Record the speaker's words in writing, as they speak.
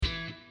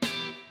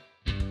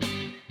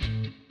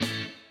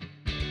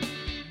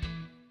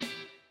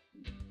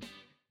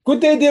Good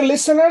day, dear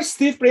listeners.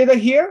 Steve Preda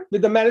here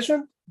with the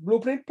Management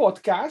Blueprint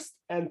podcast.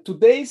 And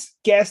today's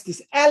guest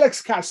is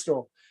Alex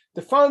Castro,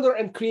 the founder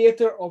and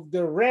creator of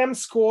the RAM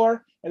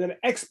Score and an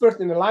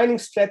expert in aligning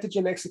strategy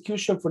and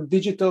execution for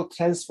digital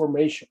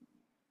transformation.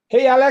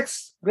 Hey,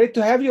 Alex, great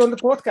to have you on the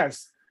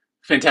podcast.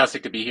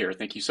 Fantastic to be here.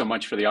 Thank you so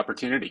much for the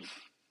opportunity.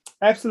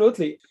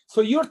 Absolutely.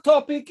 So your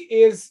topic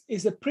is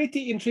a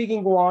pretty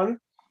intriguing one,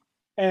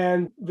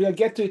 and we'll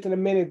get to it in a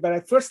minute. But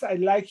at first, I'd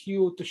like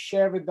you to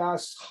share with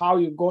us how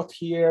you got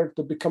here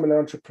to become an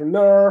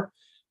entrepreneur,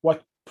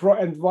 what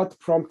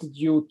prompted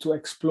you to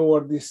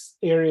explore this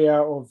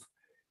area of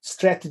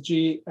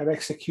strategy and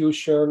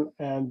execution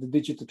and the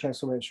digital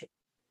transformation.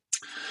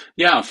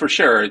 Yeah, for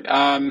sure.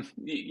 The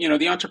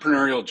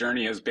entrepreneurial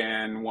journey has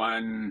been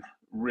one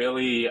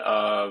really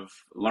of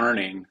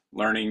learning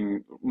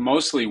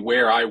mostly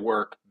where I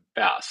work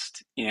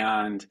best.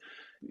 And,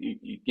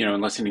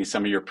 in listening to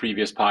some of your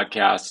previous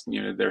podcasts,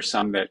 there's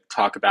some that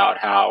talk about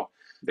how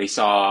they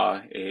saw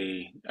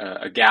a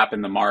gap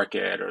in the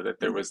market, or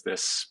that there was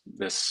this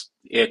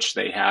itch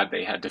they had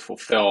to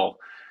fulfill.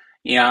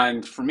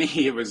 And for me,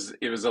 it was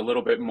a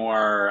little bit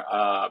more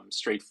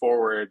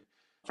straightforward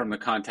from the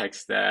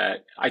context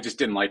that I just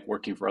didn't like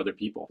working for other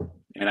people,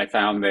 and I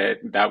found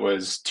that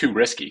was too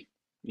risky.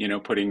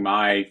 Putting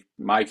my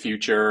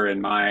future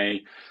and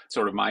my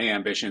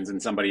ambitions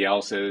in somebody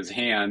else's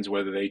hands,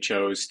 whether they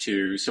chose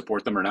to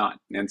support them or not.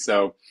 And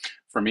so,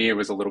 for me, it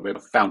was a little bit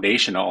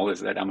foundational. Is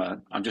that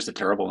I'm just a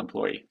terrible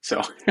employee.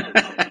 So,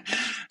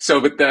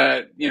 but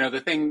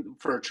the thing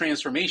for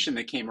transformation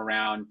that came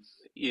around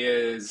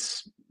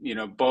is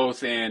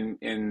both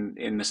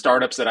in the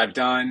startups that I've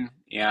done,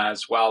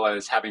 as well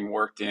as having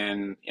worked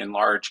in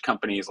large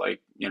companies like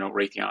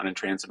Raytheon and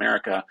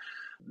Transamerica.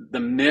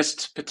 The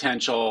missed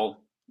potential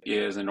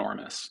is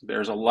enormous.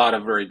 There's a lot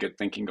of very good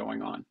thinking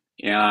going on,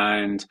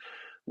 and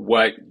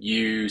what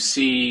you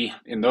see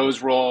in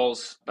those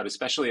roles, but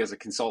especially as a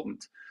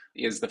consultant,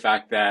 is the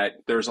fact that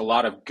there's a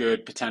lot of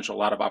good potential, a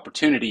lot of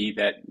opportunity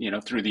that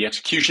through the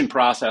execution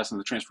process and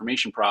the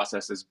transformation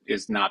process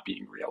is not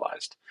being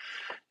realized.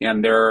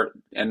 And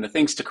the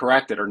things to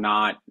correct it are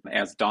not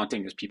as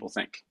daunting as people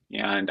think.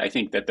 And I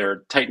think that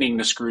they're tightening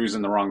the screws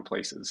in the wrong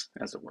places,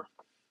 as it were.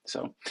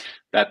 So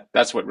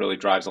that's what really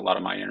drives a lot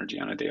of my energy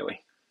on a daily.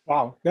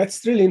 Wow,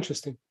 that's really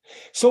interesting.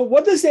 So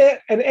what does an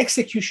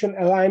execution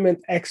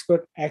alignment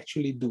expert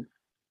actually do?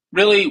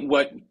 Really,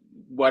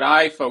 what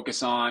I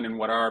focus on, and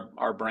what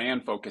our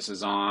brand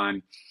focuses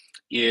on,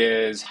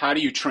 is how do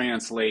you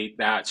translate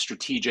that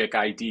strategic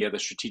idea, the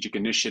strategic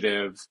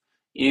initiative,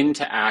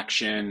 into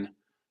action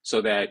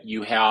so that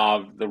you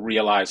have the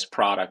realized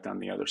product on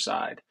the other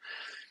side.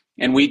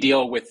 And we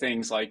deal with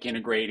things like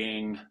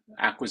integrating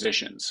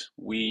acquisitions.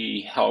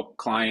 We help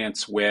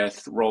clients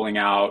with rolling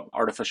out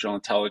artificial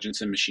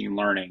intelligence and machine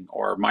learning,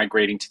 or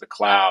migrating to the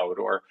cloud,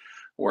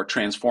 or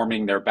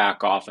transforming their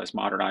back office,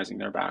 modernizing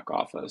their back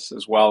office,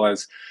 as well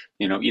as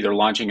either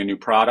launching a new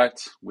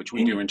product, which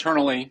we do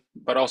internally,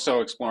 but also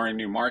exploring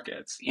new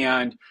markets.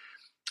 And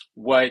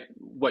what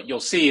you'll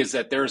see is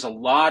that there's a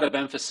lot of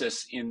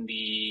emphasis in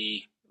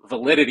the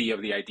validity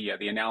of the idea,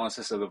 the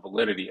analysis of the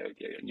validity of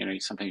the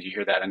idea. Sometimes you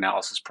hear that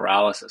analysis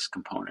paralysis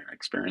component. I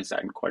experienced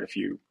that in quite a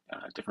few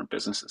different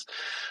businesses.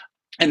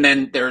 And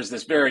then there's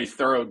this very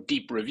thorough,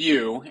 deep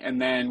review.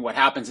 And then what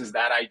happens is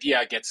that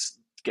idea gets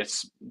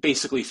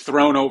basically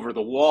thrown over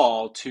the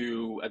wall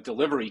to a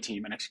delivery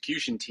team, an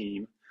execution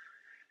team.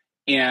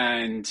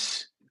 And,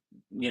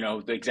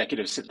 the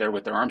executives sit there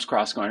with their arms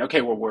crossed going, okay,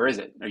 well, where is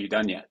it? Are you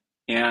done yet?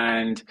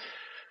 And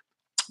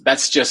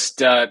that's just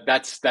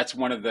that's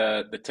one of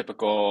the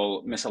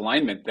typical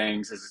misalignment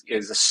things,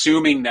 is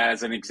assuming that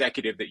as an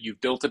executive that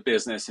you've built a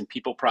business in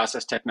people,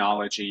 process,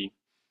 technology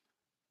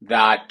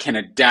that can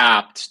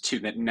adapt to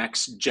the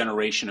next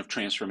generation of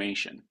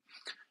transformation.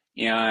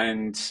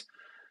 And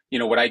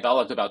what I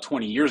developed about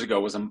 20 years ago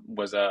was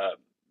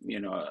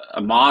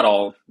a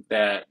model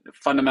that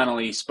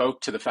fundamentally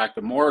spoke to the fact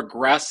the more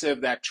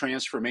aggressive that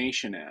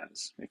transformation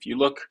is.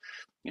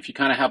 If you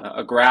kind of have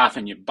a graph,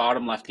 and you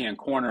bottom left-hand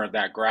corner of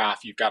that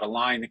graph, you've got a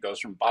line that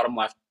goes from bottom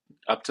left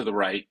up to the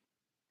right,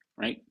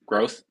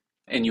 growth.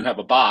 And you have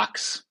a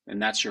box,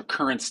 and that's your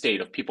current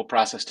state of people,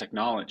 process,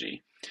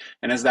 technology.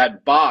 And as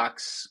that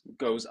box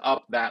goes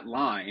up that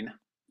line,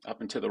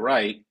 up and to the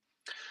right,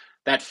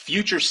 that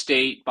future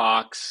state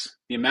box,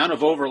 the amount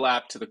of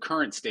overlap to the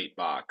current state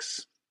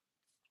box,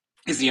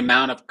 is the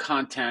amount of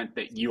content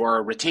that you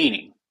are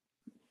retaining,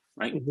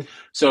 right? Mm-hmm.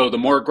 So the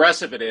more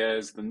aggressive it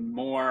is, the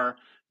more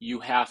you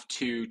have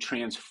to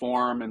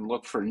transform and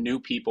look for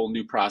new people,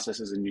 new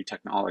processes, and new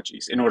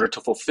technologies in order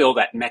to fulfill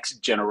that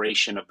next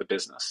generation of the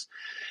business.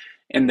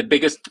 And the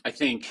biggest, I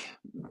think,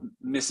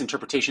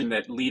 misinterpretation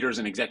that leaders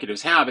and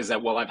executives have is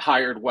that, well, I've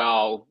hired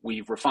well,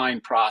 we've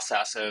refined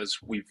processes,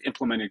 we've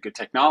implemented good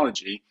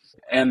technology.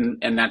 And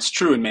that's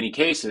true in many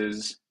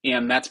cases.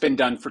 And that's been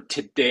done for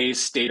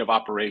today's state of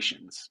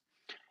operations.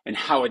 And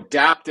how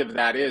adaptive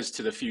that is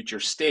to the future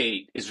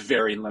state is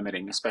very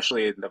limiting,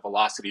 especially in the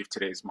velocity of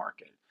today's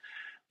market.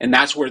 And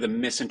that's where the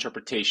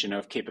misinterpretation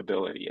of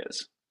capability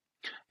is.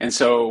 And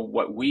so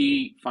what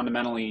we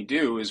fundamentally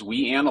do is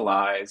we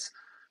analyze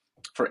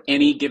for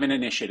any given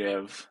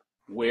initiative,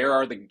 where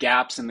are the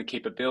gaps in the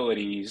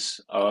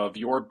capabilities of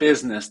your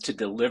business to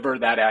deliver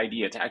that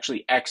idea, to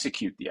actually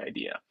execute the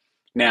idea.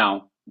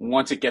 Now,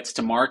 once it gets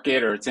to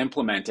market or it's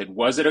implemented,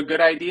 was it a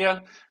good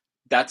idea?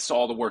 That's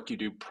all the work you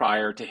do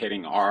prior to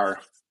hitting our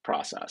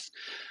process.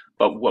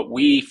 But what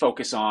we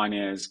focus on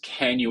is,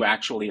 can you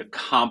actually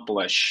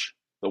accomplish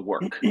the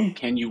work?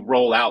 Can you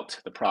roll out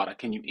the product?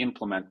 Can you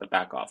implement the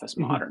back office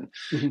modern?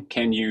 Mhm.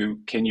 Can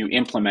you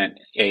implement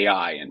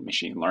AI and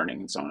machine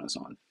learning and so on and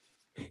so on?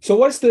 So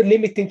what's the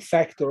limiting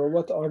factor, or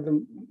what are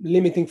the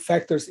limiting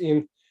factors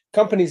in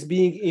companies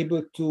being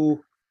able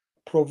to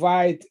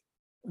provide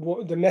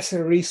the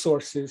necessary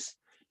resources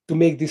to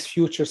make these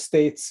future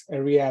states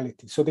a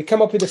reality? So they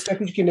come up with a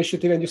strategic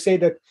initiative, and you say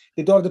that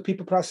they don't have the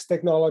people, process,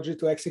 technology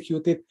to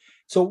execute it.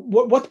 So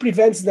what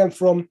prevents them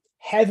from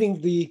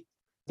having the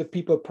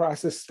people,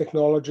 process,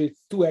 technology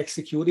to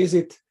execute? Is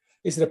it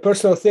a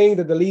personal thing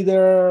that the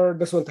leader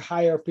doesn't want to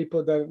hire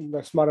people that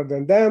are smarter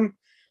than them?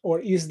 Or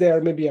is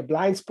there maybe a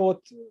blind spot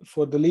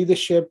for the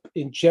leadership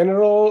in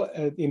general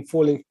in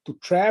falling to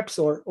traps,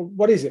 or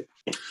what is it?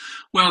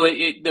 Well,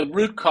 the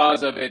root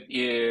cause of it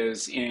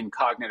is in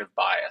cognitive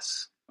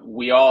bias.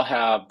 We all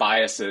have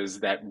biases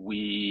that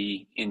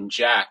we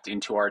inject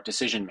into our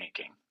decision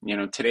making.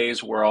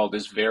 Today's world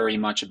is very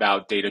much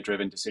about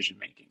data-driven decision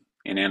making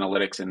and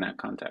analytics in that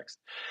context.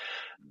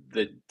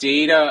 The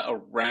data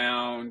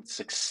around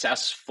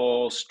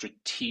successful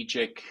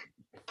strategic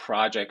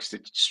projects,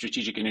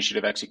 strategic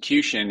initiative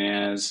execution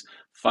is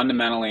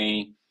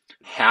fundamentally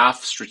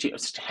half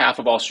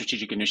of all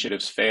strategic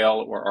initiatives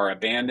fail or are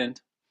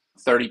abandoned.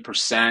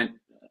 30%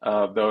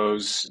 of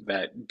those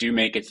that do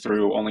make it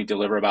through only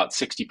deliver about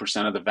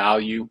 60% of the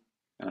value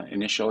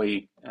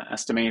initially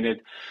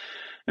estimated.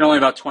 And only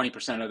about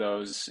 20% of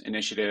those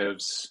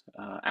initiatives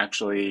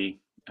actually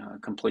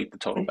complete the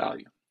total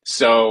value.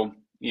 So,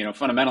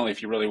 fundamentally,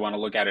 if you really want to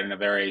look at it in a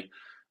very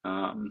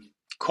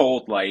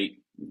cold light,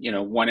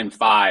 1 in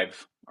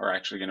 5 are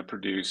actually going to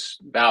produce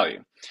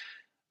value.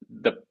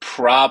 The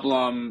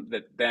problem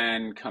that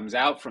then comes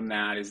out from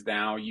that is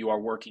now you are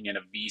working in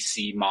a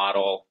VC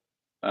model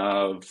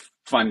of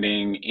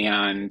funding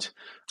and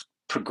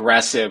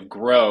progressive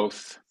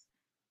growth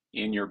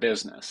in your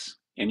business.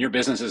 And your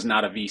business is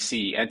not a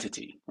VC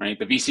entity, right?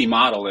 The VC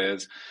model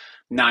is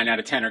 9 out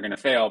of 10 are going to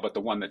fail, but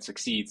the one that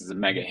succeeds is a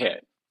mega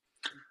hit.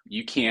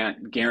 You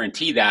can't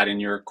guarantee that in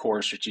your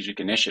core strategic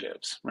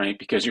initiatives, right?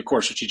 Because your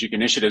core strategic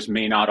initiatives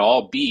may not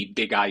all be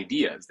big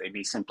ideas. They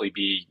may simply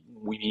be,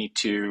 we need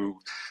to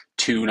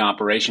tune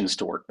operations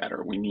to work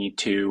better. We need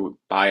to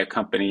buy a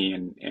company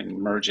and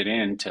merge it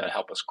in to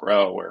help us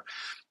grow, or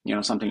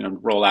something to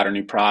roll out a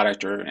new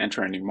product or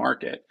enter a new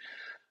market.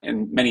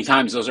 And many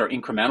times those are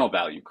incremental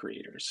value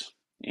creators.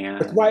 And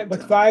but why?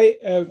 But why?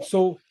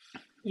 So,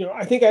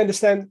 I think I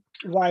understand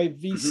why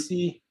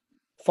VC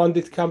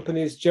funded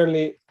companies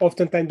generally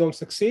oftentimes don't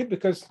succeed,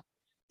 because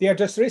they are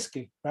just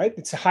risky, right?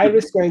 It's a high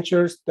risk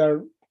ventures.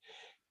 They're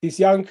these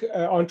young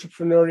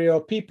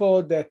entrepreneurial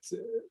people that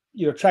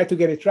try to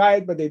get it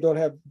right, but they don't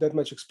have that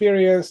much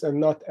experience, and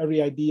not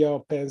every idea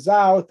pans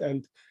out,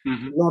 and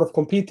a lot of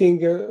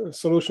competing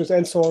solutions,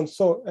 and so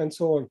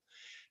on.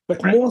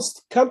 But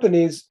most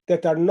companies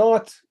that are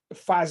not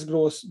fast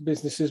growth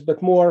businesses,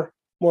 but more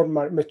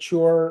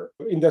mature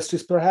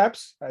industries,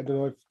 perhaps, I don't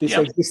know if this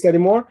exists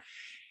anymore,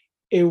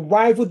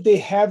 why would they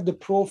have the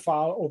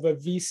profile of a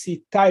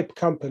VC type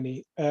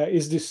company?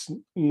 Is this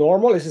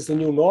normal? Is this the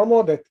new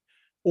normal, that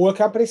all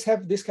companies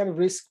have this kind of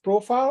risk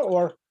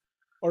profile,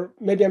 or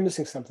maybe I'm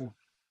missing something?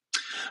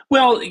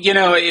 Well,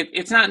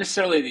 it's not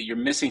necessarily that you're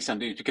missing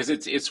something, because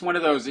it's one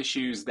of those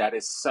issues that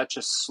is such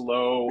a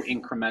slow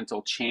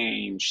incremental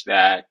change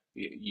that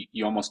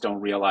you almost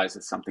don't realize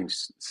that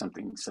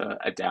something's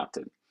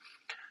adapted.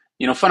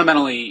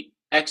 Fundamentally,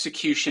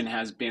 execution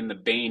has been the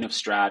bane of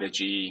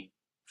strategy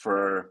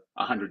for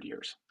 100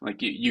 years. Like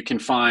you can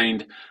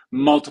find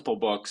multiple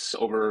books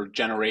over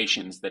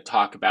generations that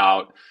talk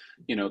about,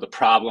 the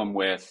problem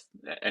with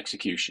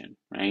execution,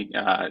 right?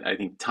 I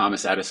think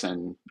Thomas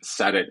Edison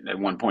said it at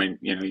one point,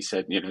 he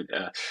said,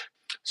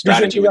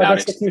 strategy without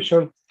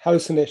execution,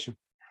 hallucination.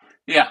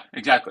 Yeah,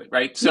 exactly.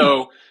 Right.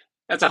 So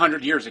that's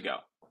 100 years ago,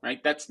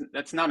 right? That's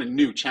not a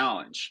new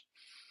challenge.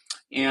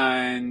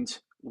 And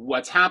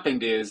what's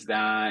happened is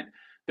that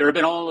there have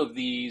been all of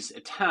these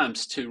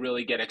attempts to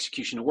really get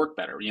execution to work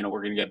better. We're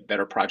going to get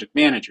better project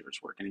managers.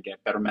 We're going to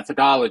get better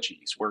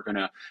methodologies. We're going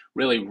to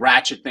really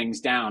ratchet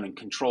things down and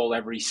control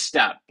every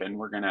step. And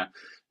we're going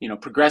to,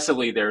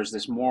 progressively, there's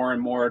this more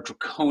and more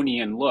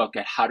draconian look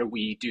at how do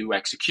we do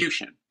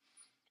execution.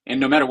 And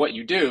no matter what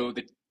you do,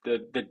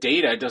 the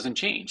data doesn't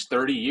change.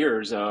 30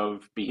 years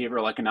of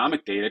behavioral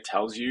economic data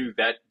tells you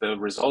that the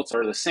results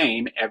are the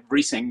same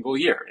every single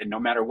year. And no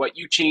matter what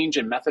you change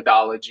in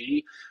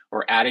methodology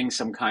or adding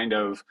some kind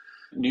of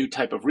new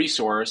type of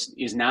resource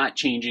is not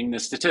changing the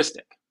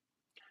statistic.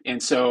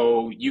 And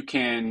so you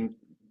can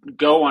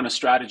go on a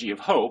strategy of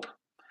hope,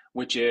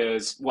 which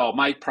is, well,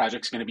 my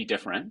project's going to be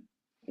different.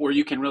 where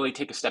you can really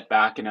take a step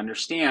back and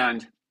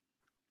understand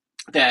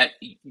that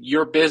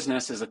your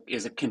business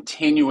is a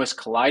continuous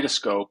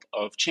kaleidoscope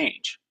of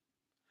change.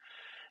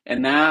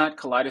 And that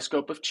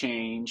kaleidoscope of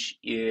change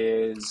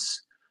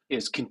is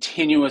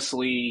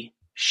continuously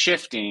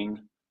shifting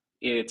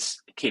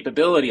its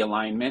capability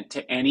alignment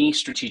to any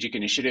strategic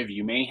initiative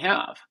you may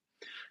have.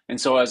 And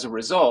so as a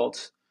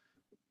result,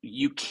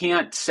 you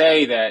can't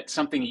say that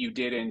something you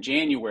did in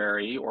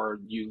January, or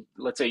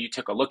let's say you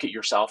took a look at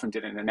yourself and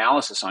did an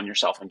analysis on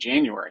yourself in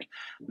January,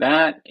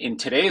 that in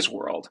today's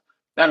world,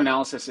 that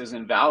analysis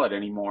isn't valid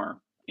anymore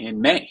in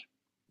May,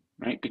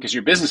 right? Because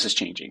your business is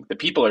changing, the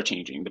people are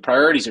changing, the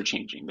priorities are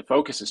changing, the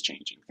focus is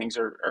changing, things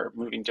are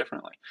moving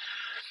differently.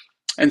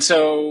 And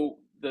so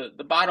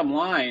the bottom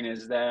line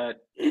is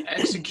that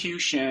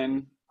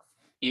execution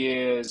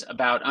is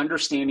about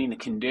understanding the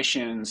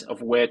conditions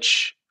of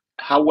which,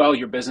 how well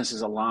your business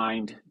is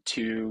aligned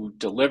to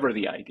deliver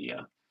the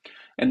idea,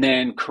 and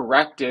then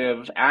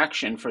corrective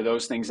action for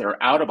those things that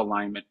are out of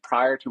alignment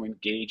prior to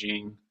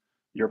engaging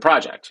your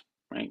project,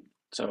 right?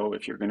 So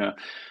if you're going to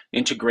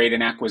integrate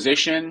an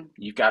acquisition,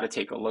 you've got to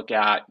take a look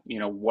at,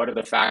 what are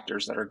the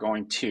factors that are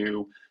going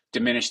to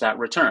diminish that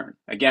return.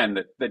 Again,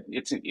 that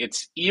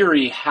it's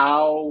eerie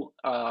how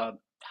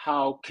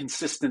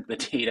consistent the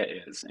data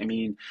is. I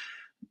mean,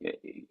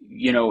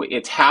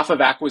 it's half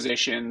of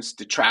acquisitions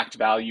detract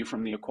value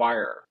from the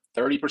acquirer.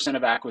 30%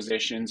 of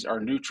acquisitions are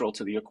neutral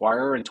to the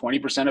acquirer, and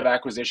 20% of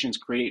acquisitions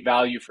create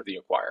value for the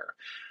acquirer.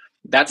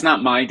 That's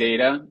not my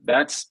data.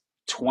 That's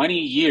 20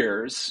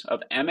 years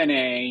of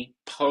M&A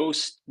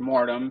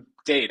post-mortem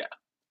data.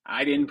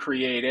 I didn't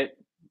create it.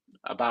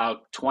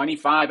 About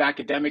 25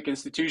 academic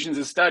institutions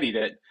have studied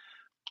it,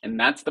 and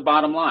that's the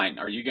bottom line.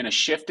 Are you going to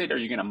shift it? Are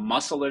you going to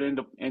muscle it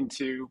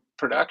into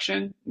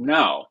production?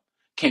 No.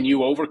 Can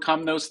you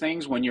overcome those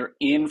things when you're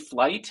in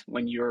flight,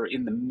 when you're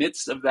in the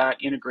midst of that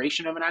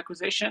integration of an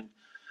acquisition?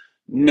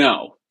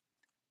 No,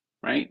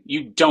 right?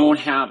 You don't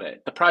have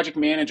it. The project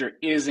manager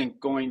isn't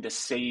going to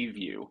save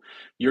you.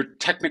 Your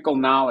technical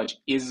knowledge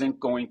isn't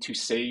going to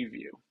save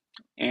you.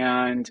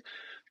 And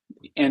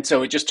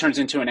so it just turns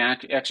into an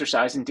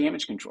exercise in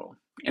damage control.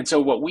 And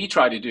so what we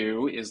try to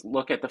do is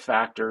look at the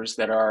factors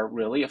that are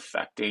really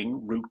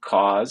affecting root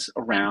cause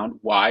around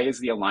why is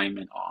the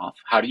alignment off?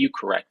 How do you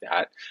correct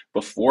that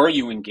before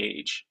you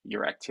engage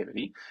your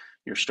activity,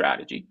 your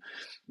strategy,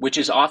 which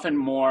is often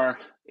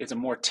it's a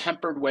more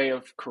tempered way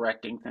of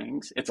correcting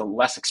things. It's a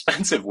less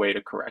expensive way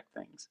to correct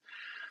things.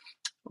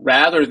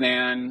 Rather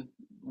than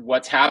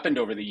what's happened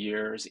over the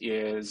years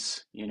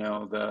is,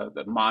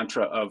 the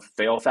mantra of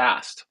fail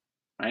fast.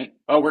 Right?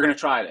 Oh, we're going to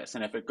try this.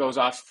 And if it goes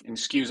off and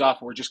skews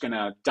off, we're just going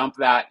to dump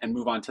that and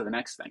move on to the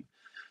next thing.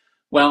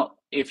 Well,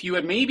 if you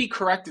had maybe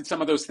corrected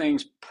some of those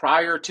things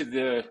prior to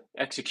the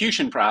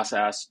execution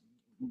process,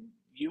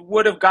 you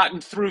would have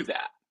gotten through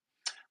that.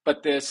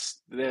 But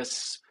this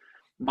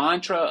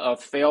mantra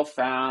of fail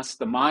fast,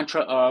 the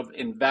mantra of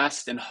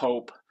invest and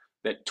hope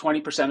that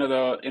 20% of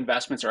the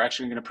investments are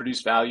actually going to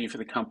produce value for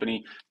the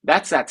company,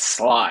 that's that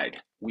slide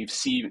we've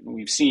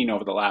seen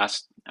over the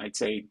last, I'd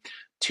say,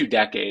 2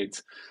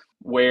 decades.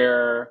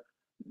 Where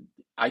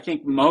I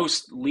think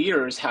most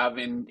leaders have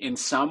in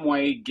some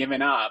way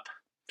given up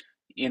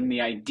in the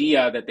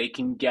idea that they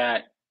can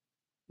get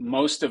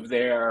most of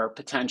their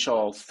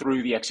potential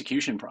through the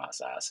execution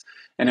process,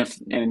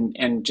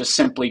 and just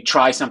simply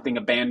try something,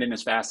 abandon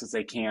as fast as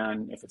they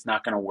can if it's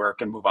not going to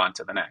work, and move on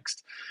to the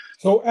next.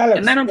 So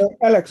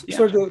Alex, yeah.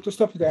 sorry to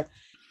stop you there,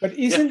 but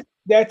isn't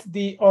that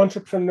the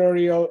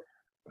entrepreneurial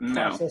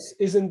process?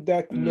 No. Isn't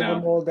that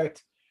normal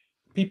that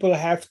people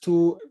have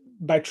to,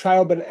 by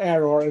trial and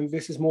error, and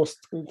this is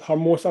how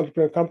most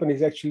entrepreneurial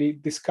companies actually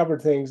discover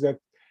things, that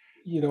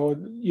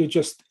you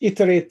just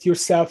iterate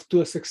yourself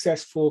to a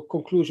successful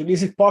conclusion?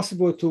 Is it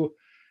possible to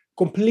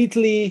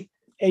completely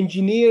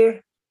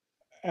engineer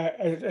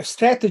a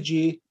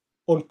strategy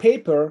on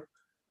paper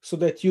so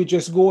that you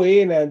just go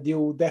in and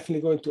you're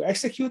definitely going to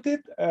execute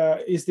it?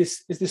 Is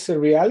this a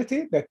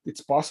reality that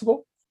it's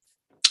possible?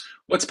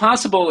 What's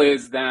possible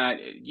is that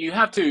you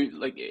have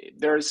to,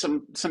 there are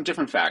some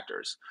different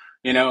factors.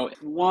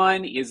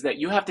 One is that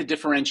you have to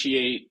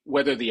differentiate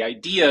whether the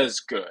idea is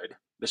good,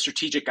 the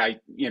strategic,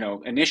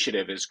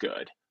 initiative is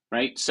good,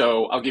 right?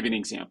 So I'll give you an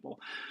example.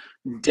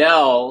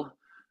 Dell,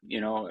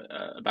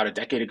 about a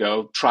decade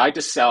ago, tried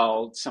to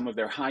sell some of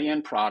their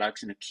high-end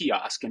products in a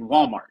kiosk in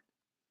Walmart.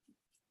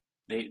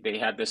 They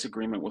had this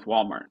agreement with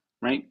Walmart,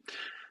 right?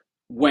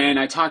 When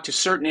I talk to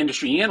certain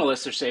industry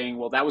analysts, they're saying,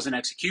 well, that was an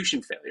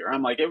execution failure.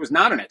 I'm like, it was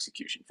not an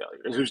execution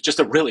failure. It was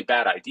just a really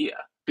bad idea,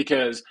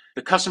 because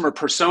the customer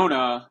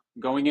persona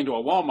going into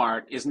a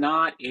Walmart is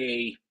not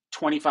a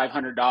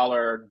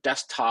 $2,500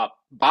 desktop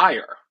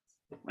buyer,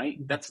 right?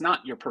 That's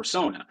not your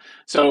persona.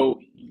 So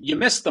you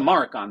missed the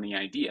mark on the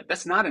idea.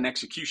 That's not an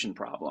execution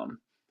problem.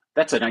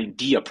 That's an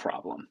idea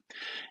problem.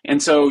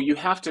 And so you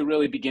have to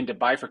really begin to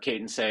bifurcate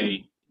and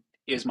say,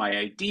 is my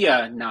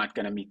idea not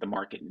going to meet the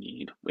market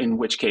need? In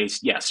which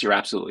case, yes, you're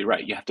absolutely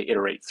right. You have to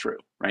iterate through,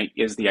 right?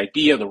 Is the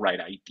idea the right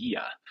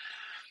idea?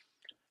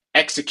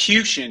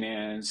 Execution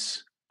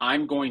is,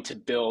 I'm going to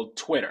build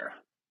Twitter,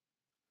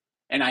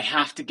 and I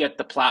have to get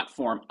the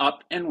platform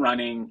up and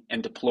running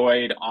and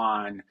deployed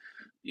on,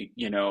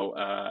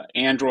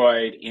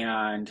 Android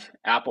and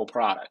Apple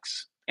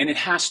products, and it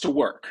has to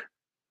work.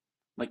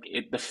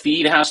 The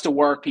feed has to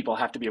work. People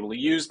have to be able to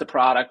use the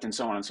product, and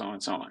so on and so on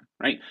and so on.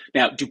 Right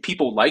now, do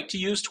people like to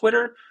use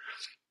Twitter?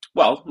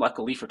 Well,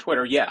 luckily for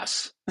Twitter,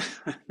 yes,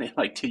 they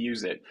like to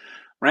use it.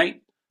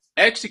 Right.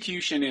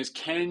 Execution is,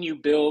 can you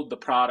build the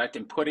product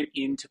and put it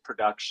into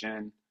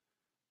production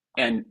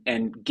and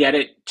get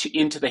it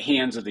into the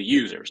hands of the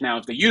users. Now,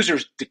 if the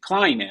users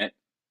decline it,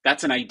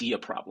 that's an idea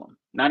problem,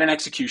 not an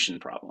execution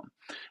problem.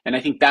 And I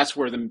think that's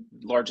where the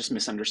largest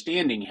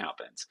misunderstanding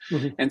happens.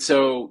 Mm-hmm. And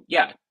so,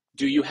 yeah,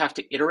 do you have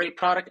to iterate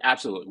product?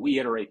 Absolutely. We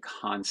iterate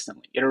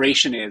constantly.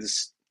 Iteration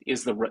is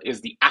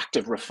the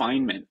active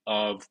refinement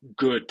of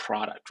good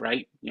product,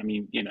 right? I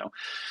mean,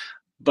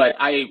 but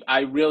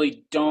I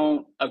really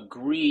don't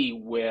agree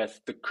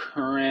with the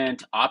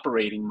current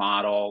operating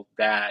model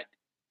that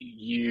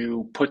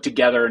you put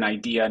together an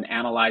idea and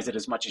analyze it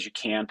as much as you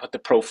can, put the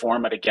pro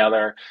forma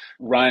together,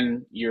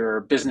 run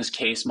your business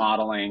case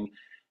modeling,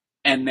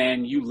 and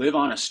then you live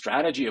on a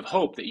strategy of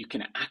hope that you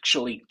can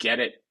actually get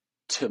it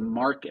to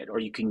market or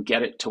you can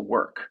get it to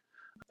work.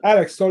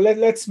 Alex, so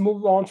let's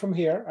move on from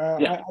here.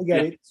 I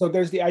get it. So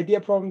there's the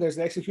idea problem, there's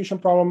the execution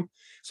problem.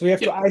 So we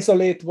have to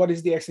isolate what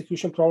is the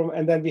execution problem,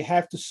 and then we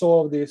have to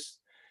solve this.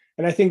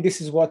 And I think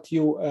this is what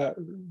you are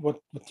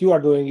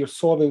doing. You're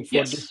solving for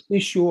this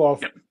issue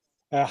of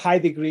a high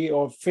degree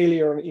of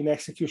failure in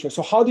execution.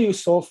 So how do you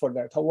solve for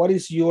that? What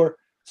is your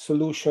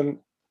solution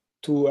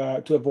to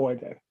avoid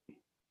that?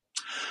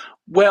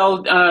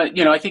 Well,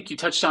 I think you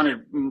touched on it,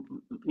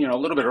 a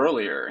little bit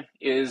earlier,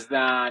 is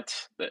that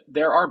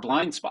there are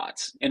blind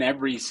spots in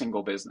every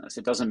single business.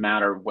 It doesn't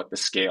matter what the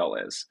scale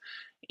is.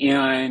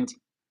 And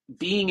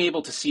being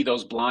able to see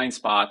those blind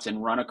spots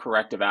and run a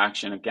corrective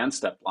action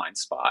against that blind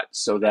spot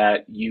so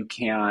that you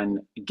can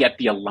get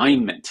the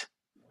alignment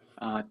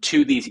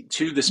to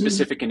the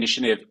specific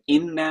initiative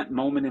in that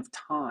moment of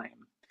time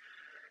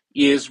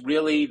is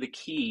really the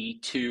key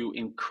to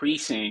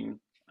increasing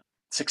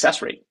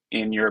success rate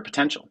in your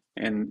potential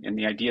and in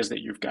the ideas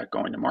that you've got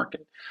going to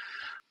market.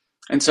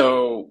 And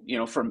so,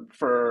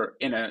 for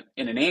in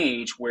an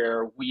age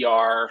where we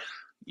are,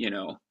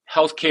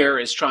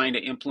 healthcare is trying to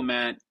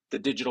implement the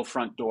digital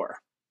front door,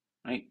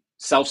 right?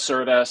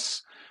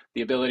 Self-service,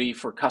 the ability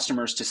for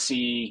customers to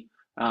see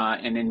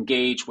and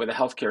engage with a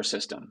healthcare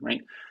system,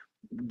 right?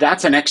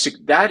 That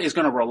is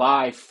going to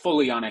rely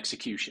fully on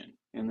execution,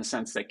 in the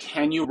sense that,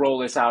 can you roll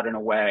this out in a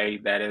way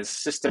that is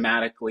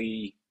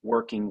systematically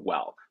working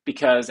well?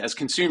 Because as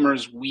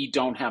consumers, we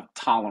don't have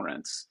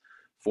tolerance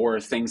for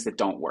things that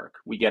don't work.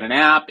 We get an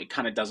app, it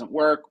kind of doesn't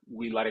work,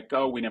 we let it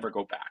go, we never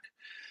go back.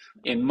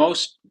 In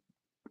most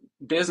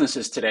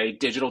businesses today,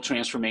 digital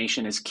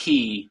transformation is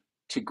key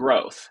to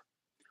growth.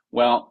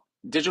 Well,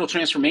 digital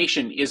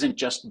transformation isn't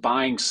just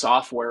buying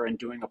software and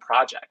doing a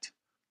project.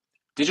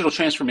 Digital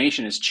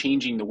transformation is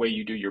changing the way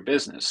you do your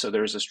business. So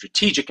there's a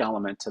strategic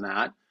element to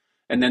that.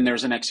 And then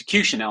there's an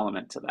execution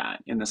element to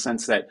that, in the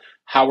sense that,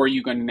 how are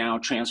you going to now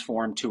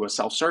transform to a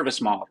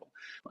self-service model?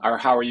 Or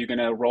how are you going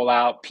to roll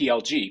out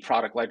PLG,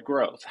 product-led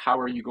growth? How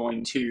are you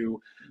going to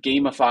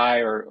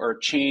gamify or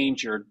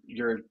change your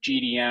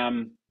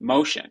GDM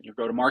motion, your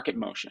go-to-market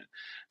motion?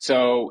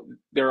 So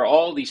there are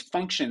all these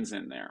functions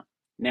in there.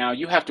 Now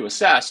you have to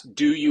assess,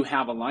 do you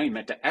have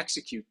alignment to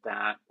execute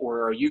that?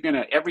 Or are you going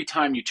to, every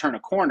time you turn a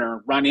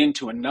corner, run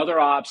into another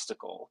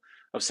obstacle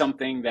of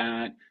something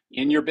that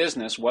in your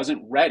business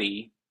wasn't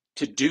ready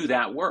to do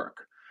that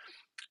work?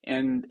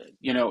 And,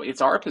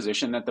 it's our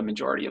position that the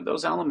majority of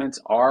those elements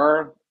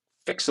are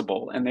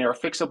fixable, and they are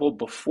fixable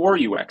before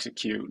you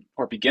execute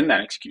or begin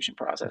that execution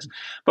process.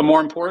 But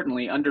more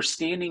importantly,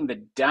 understanding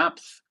the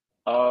depth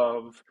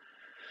of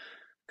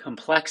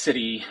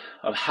complexity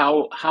of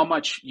how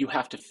much you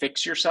have to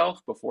fix yourself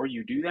before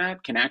you do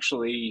that can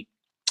actually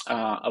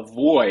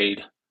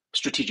avoid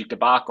strategic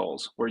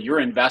debacles, where you're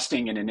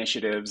investing in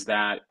initiatives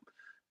that,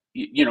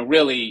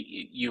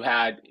 really you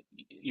had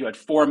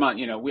 4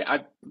 months. I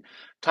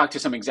talked to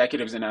some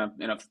executives in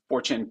a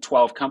Fortune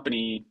 12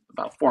 company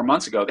about 4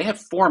 months ago. They had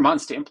 4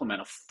 months to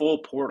implement a full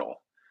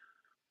portal,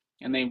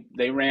 and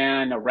they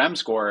ran a REM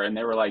score, and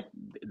they were like,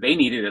 they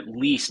needed at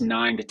least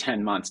 9 to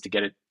 10 months to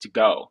get it to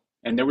go.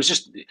 And there was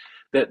just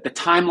the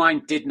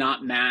timeline did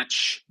not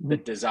match the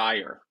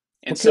desire,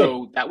 and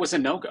so that was a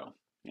no-go.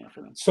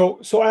 For them.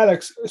 So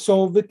Alex,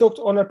 so we talked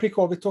on our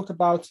pre-call. We talked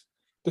about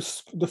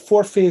the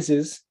 4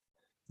 phases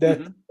that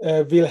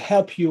will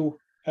help you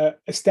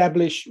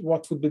establish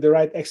what would be the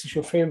right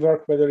execution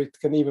framework, whether it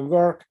can even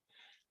work.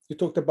 You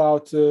talked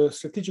about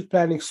strategic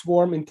planning,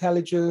 swarm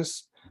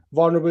intelligence,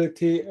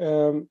 vulnerability,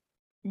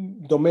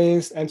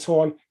 domains, and so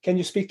on. Can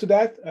you speak to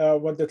that?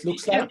 What that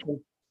looks like?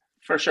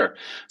 For sure.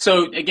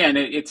 So again,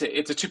 it's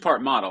a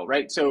 2-part model,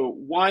 right? So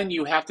one,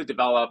 you have to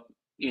develop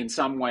in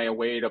some way a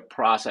way to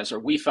process, or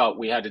we felt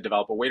we had to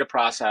develop a way to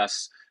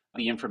process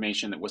the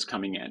information that was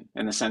coming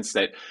in the sense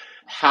that,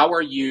 how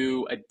are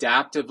you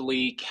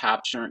adaptively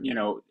capturing,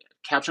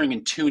 capturing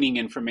and tuning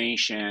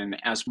information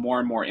as more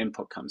and more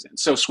input comes in.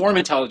 So swarm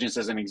intelligence,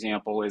 as an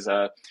example, is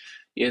a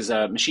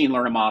machine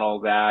learning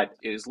model that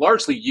is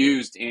largely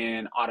used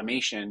in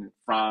automation,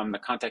 from the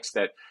context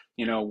that,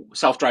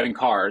 self-driving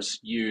cars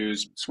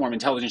use swarm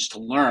intelligence to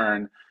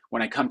learn,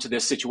 when I come to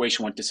this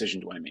situation, what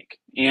decision do I make?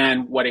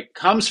 And what it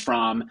comes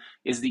from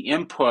is the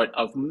input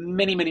of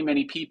many, many,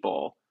 many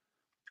people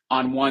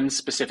on one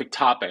specific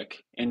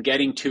topic and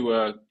getting to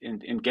a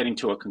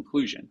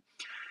conclusion.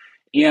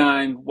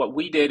 And what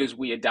we did is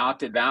we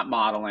adopted that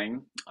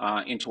modeling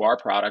into our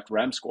product,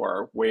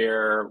 REMScore,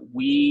 where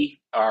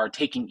we are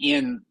taking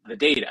in the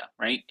data,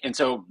 right? And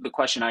so the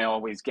question I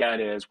always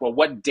get is, well,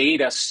 what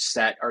data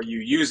set are you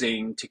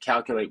using to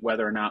calculate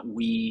whether or not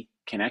we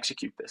can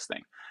execute this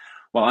thing?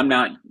 Well, I'm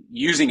not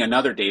using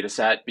another data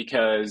set,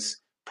 because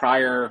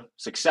prior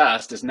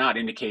success does not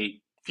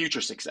indicate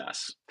future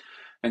success.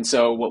 And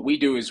so what we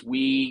do is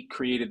we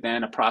created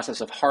then a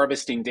process of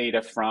harvesting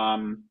data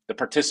from the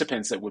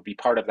participants that would be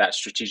part of that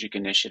strategic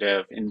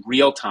initiative in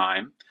real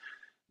time.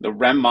 The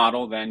REM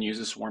model then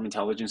uses swarm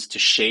intelligence to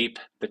shape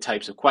the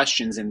types of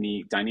questions in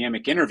the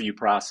dynamic interview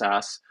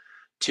process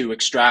to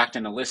extract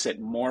and elicit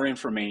more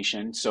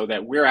information, so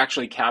that we're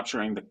actually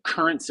capturing the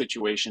current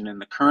situation and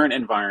the current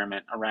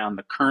environment around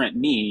the current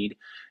need,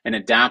 and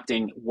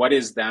adapting what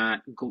is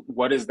that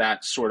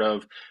sort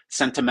of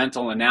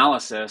sentimental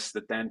analysis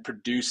that then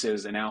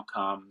produces an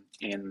outcome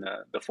in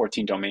the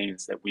 14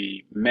 domains that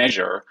we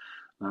measure,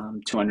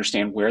 to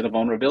understand where the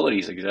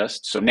vulnerabilities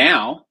exist. So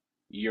now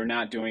you're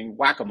not doing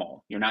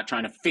whack-a-mole. You're not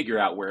trying to figure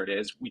out where it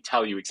is. We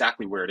tell you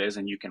exactly where it is,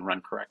 and you can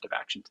run corrective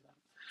action to that.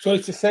 So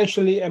it's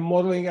essentially a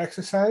modeling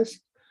exercise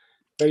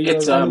where you're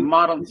It's a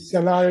model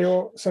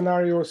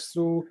scenarios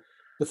through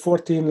the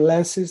 14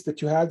 lenses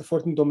that you had, the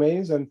 14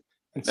 domains, and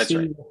That's see.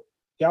 right.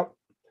 Yep.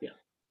 Yeah,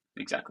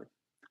 exactly.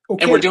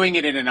 Okay. And we're doing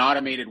it in an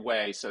automated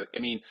way. So, I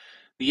mean,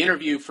 the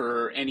interview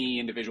for any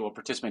individual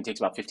participant takes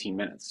about 15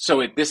 minutes.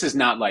 So this is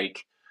not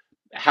like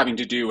having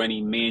to do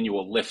any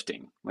manual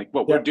lifting. Like,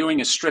 what we're doing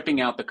is stripping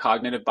out the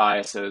cognitive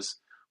biases.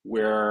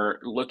 We're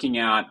looking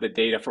at the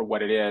data for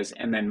what it is,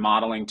 and then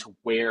modeling to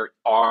where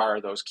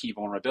are those key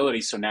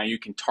vulnerabilities. So now you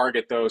can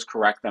target those,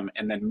 correct them,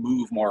 and then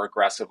move more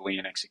aggressively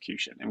in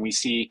execution. And we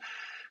see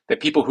that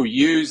people who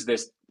use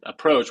this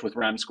approach with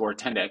REMScore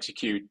tend to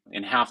execute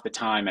in half the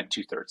time at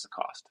 2/3 the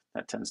cost.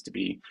 That tends to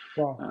be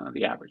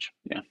the average.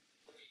 Yeah.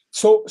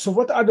 So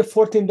what are the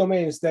 14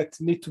 domains that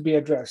need to be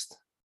addressed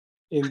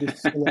in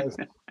this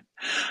analysis?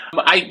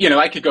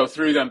 I could go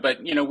through them, but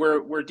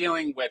we're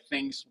dealing with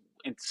things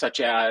such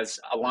as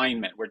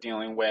alignment. We're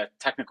dealing with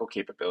technical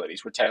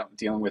capabilities. We're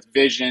dealing with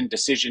vision,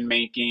 decision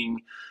making,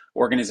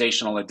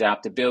 organizational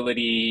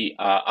adaptability,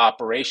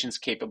 operations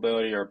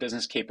capability or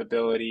business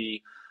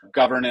capability,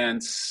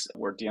 governance.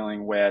 We're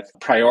dealing with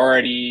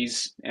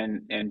priorities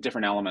and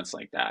different elements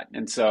like that.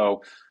 And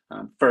so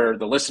for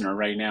the listener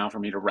right now, for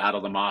me to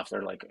rattle them off,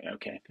 they're like,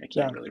 okay, I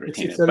can't really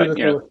retain it. But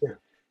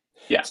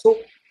yeah.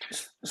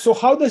 So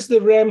how does the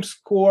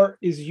REMScore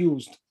is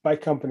used by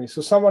companies?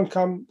 So someone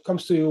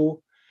comes to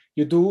you,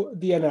 you do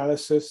the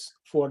analysis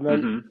for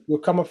them, you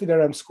come up with a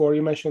REMScore.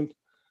 You mentioned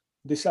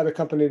this other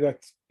company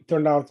that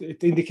turned out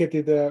it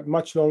indicated a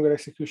much longer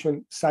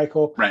execution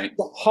cycle. Right.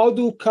 So how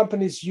do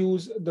companies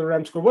use the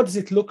REMScore? What does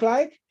it look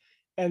like?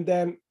 And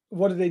then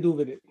what do they do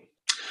with it?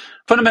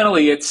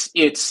 Fundamentally,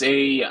 it's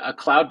a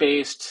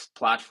cloud-based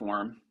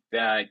platform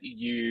that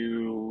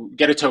you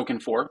get a token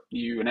for.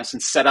 You, in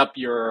essence, set up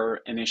your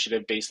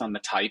initiative based on the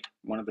type,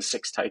 one of the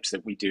 6 types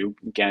that we do.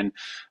 Again,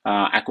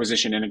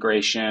 acquisition,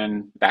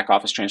 integration, back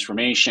office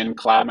transformation,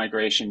 cloud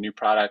migration, new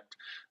product,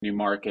 new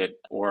market,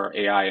 or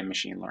AI and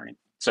machine learning.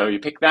 So you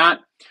pick that.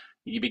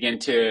 You begin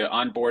to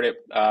onboard it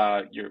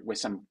with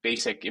some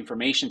basic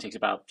information. It takes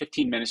about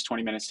 15 minutes,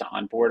 20 minutes to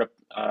onboard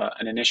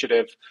an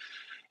initiative.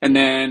 And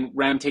then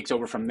REM takes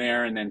over from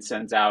there and then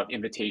sends out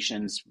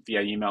invitations via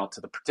email to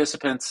the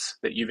participants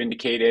that you've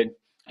indicated.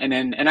 And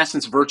then, in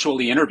essence,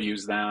 virtually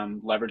interviews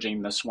them,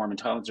 leveraging the swarm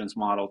intelligence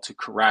model to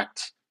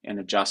correct and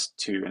adjust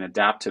to and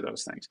adapt to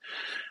those things.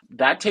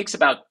 That takes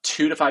about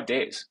 2 to 5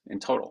 days in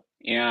total.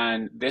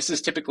 And this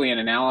is typically an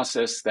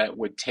analysis that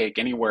would take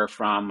anywhere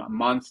from a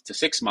month to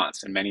 6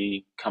 months in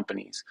many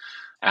companies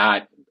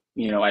at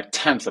a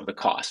tenth of the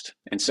cost.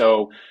 And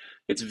so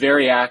it's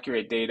very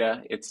accurate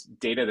data. It's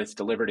data that's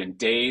delivered in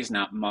days,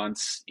 not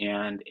months,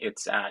 and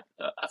it's at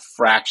a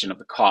fraction of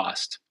the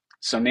cost.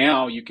 So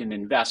now you can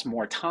invest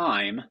more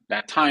time.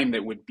 That time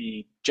that would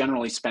be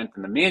generally spent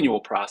in the manual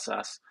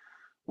process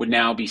would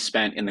now be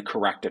spent in the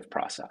corrective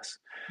process.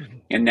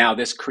 And now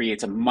this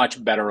creates a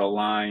much better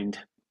aligned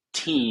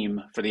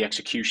team for the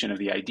execution of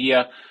the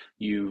idea.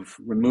 You've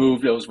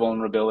removed those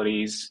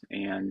vulnerabilities,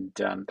 and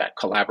that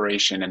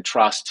collaboration and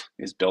trust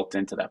is built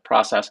into that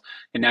process.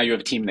 And now you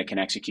have a team that can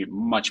execute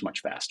much, much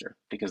faster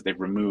because they've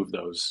removed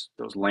those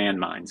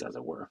landmines, as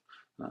it were,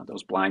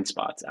 those blind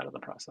spots out of the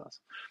process.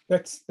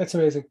 That's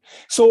amazing.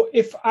 So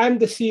if I'm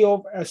the CEO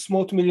of a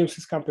small to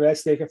medium-sized company,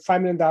 let's take a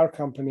 $5 million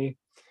company,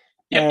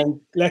 and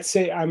let's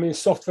say I'm in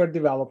software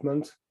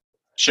development.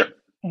 Sure.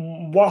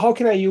 How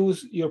can I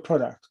use your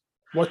product?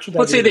 What should I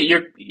Let's say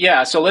do?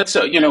 that so let's,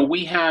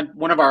 we had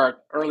one of our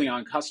early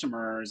on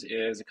customers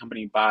is a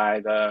company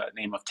by the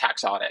name of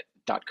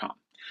taxaudit.com.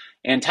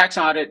 And Tax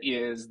Audit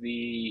is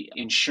the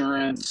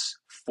insurance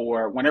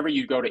for whenever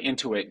you go to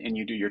Intuit and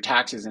you do your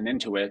taxes in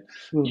Intuit,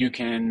 you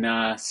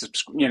can,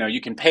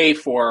 you can pay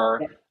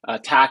for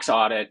tax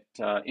audit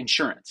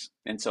insurance.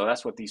 And so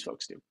that's what these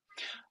folks do.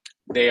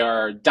 They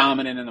are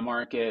dominant in the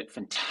market,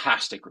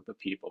 fantastic group of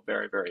people,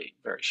 very, very,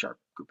 very sharp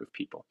group of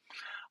people.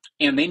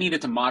 And they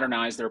needed to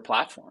modernize their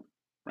platform,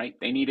 right?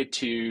 They needed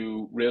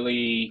to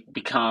really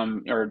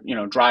become, or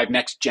drive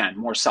next gen,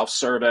 more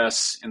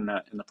self-service in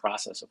the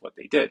process of what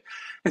they did.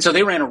 And so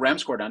they ran a REM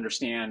score to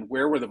understand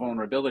where were the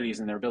vulnerabilities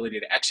in their ability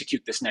to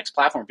execute this next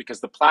platform,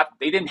 because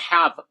they didn't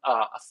have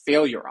a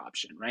failure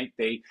option, right?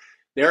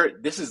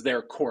 This is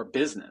their core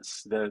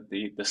business,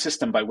 the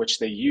system by which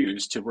they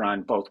use to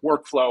run both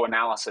workflow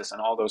analysis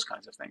and all those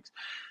kinds of things.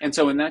 And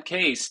so in that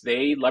case,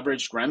 they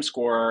leveraged REM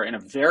score in a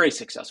very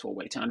successful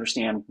way to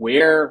understand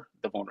where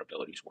the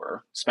vulnerabilities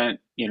were,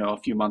 spent a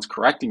few months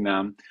correcting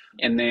them,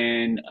 and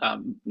then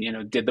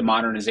did the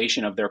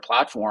modernization of their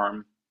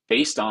platform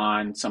based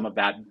on some of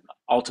that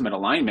ultimate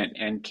alignment,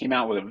 and came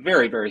out with a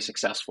very, very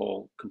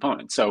successful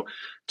component. So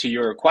to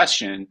your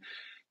question,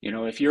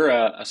 if you're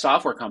a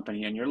software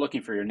company and you're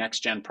looking for your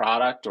next gen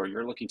product, or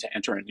you're looking to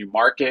enter a new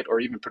market, or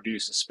even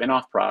produce a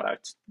spin-off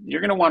product,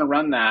 you're going to want to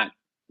run that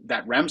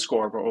REM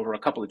score over a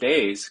couple of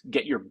days,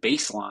 get your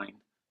baseline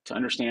to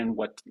understand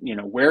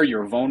where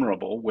you're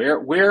vulnerable,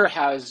 where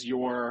has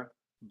your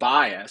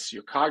bias,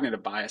 your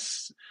cognitive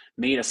bias,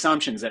 made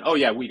assumptions that, oh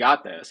yeah, we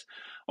got this,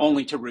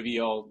 only to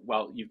reveal,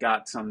 well, you've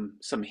got some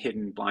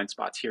hidden blind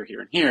spots here,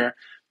 and here,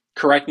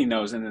 correcting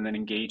those, and then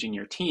engaging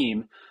your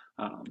team.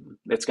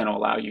 That's going to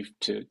allow you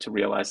to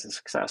realize the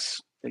success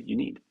that you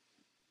need.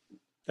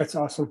 That's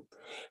awesome.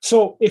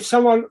 So if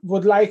someone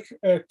would like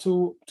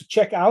to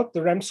check out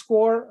the REM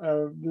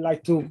score,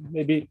 like to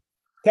maybe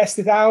test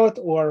it out,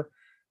 or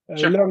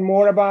Sure. learn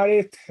more about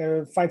it,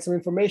 find some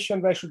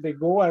information, where should they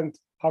go, and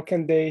how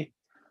can they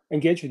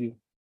engage with you?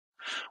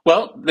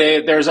 Well,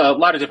 there's a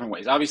lot of different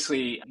ways.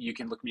 Obviously, you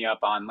can look me up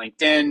on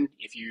LinkedIn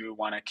if you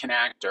want to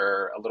connect,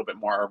 or a little bit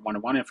more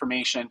one-on-one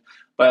information.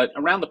 But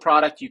around the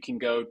product, you can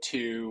go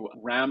to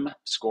REMscore,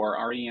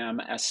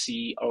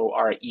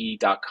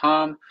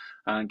 REMscore.com,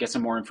 get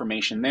some more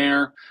information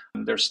there.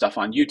 There's stuff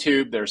on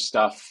YouTube. There's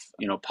stuff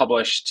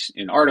published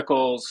in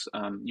articles.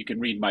 You can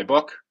read my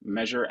book,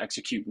 Measure,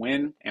 Execute,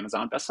 Win,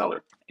 Amazon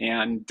bestseller,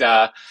 and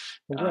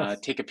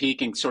take a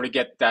peek and sort of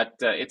get that.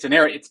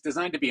 It's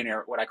designed to be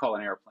what I call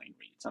an airplane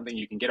read, something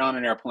you can get on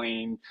an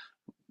airplane,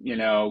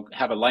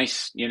 have a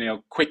nice,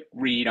 quick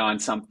read on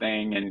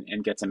something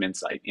and get some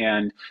insight.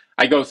 And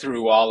I go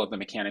through all of the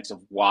mechanics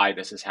of why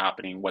this is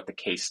happening, what the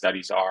case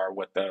studies are,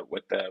 what the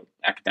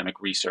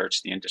academic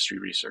research, the industry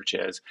research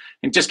is,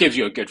 and just gives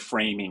you a good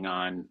framing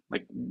on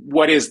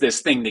what is this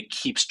thing that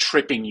keeps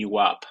tripping you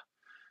up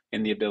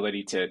in the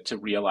ability to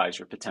realize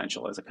your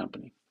potential as a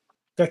company.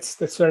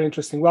 That's very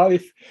interesting. Well,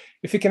 if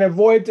you can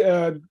avoid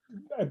a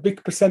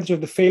big percentage of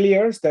the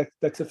failures,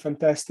 that's a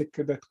fantastic.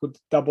 That could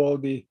double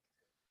the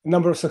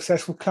number of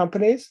successful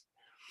companies.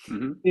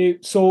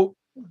 Mm-hmm. So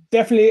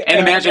definitely. And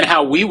imagine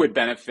how we would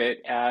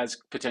benefit as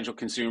potential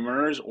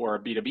consumers or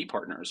B2B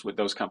partners with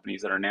those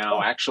companies that are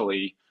now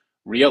actually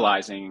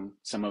realizing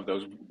some of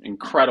those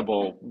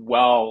incredible,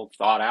 well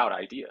thought out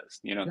ideas.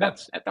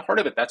 That's at the heart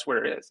of it. That's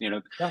where it is.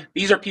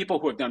 These are people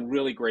who have done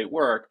really great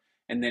work.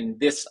 And then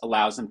this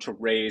allows them to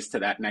raise to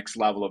that next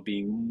level of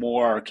being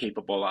more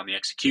capable on the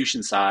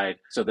execution side,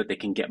 so that they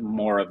can get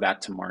more of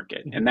that to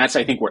market. And that's,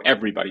 I think, where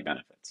everybody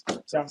benefits.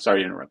 So,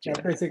 sorry to interrupt you.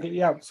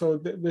 So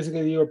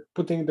basically, you're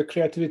putting the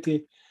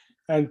creativity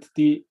and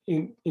the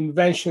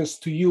inventions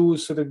to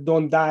use so that they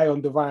don't die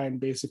on the vine,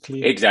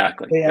 basically.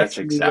 Exactly. That's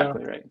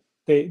exactly right.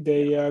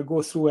 They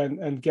go through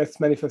and get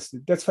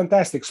manifested. That's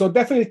fantastic. So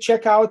definitely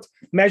check out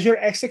Measure,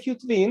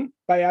 Execute, Win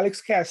by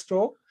Alex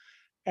Castro.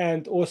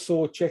 And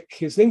also check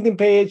his LinkedIn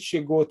page.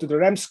 You go to the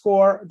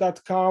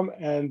REMscore.com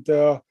and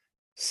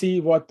see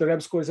what the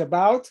REM score is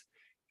about.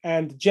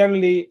 And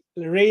generally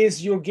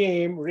raise your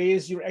game,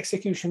 raise your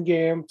execution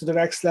game to the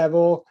next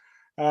level.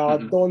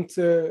 Don't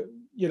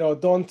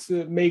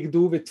make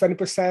do with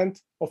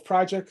 20% of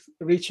project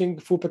reaching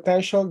full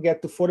potential.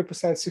 Get to 40%,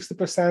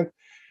 60%.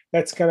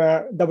 That's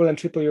gonna double and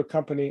triple your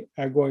company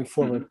going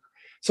forward.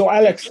 So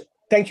Alex,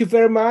 thank you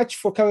very much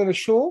for coming on the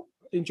show.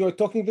 Enjoy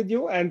talking with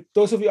you. And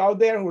those of you out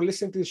there who are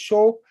listening to the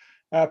show,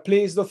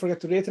 please don't forget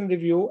to rate and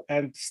review,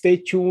 and stay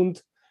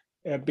tuned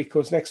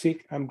because next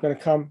week I'm going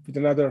to come with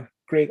another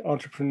great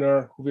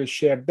entrepreneur who will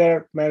share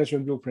their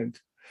management blueprint.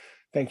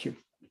 Thank you.